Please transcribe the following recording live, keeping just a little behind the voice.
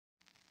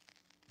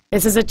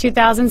This is a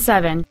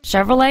 2007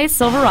 Chevrolet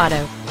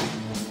Silverado.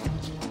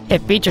 It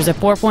features a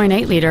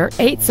 4.8-liter,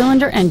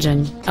 8-cylinder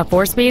engine, a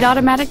 4-speed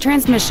automatic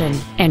transmission,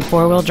 and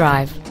 4-wheel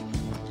drive.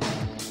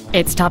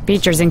 Its top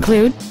features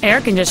include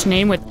air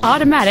conditioning with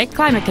automatic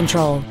climate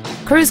control,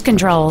 cruise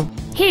control,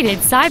 heated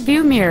side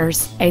view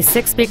mirrors, a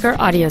 6-speaker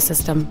audio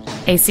system,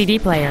 a CD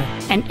player,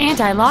 an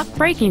anti-lock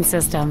braking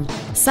system,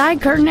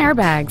 side curtain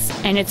airbags,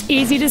 and it's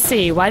easy to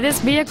see why this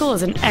vehicle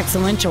is an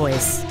excellent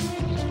choice.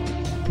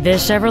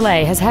 This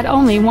Chevrolet has had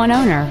only one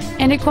owner,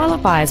 and it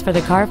qualifies for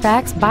the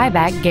Carfax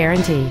buyback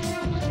guarantee.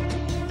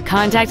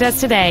 Contact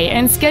us today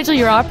and schedule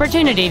your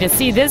opportunity to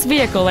see this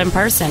vehicle in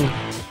person.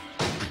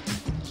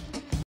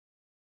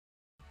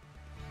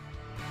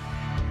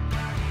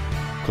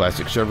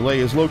 Classic Chevrolet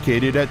is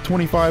located at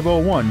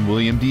 2501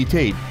 William D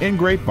Tate in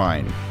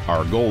Grapevine.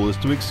 Our goal is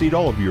to exceed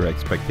all of your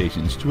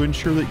expectations to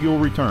ensure that you'll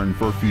return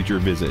for future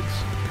visits.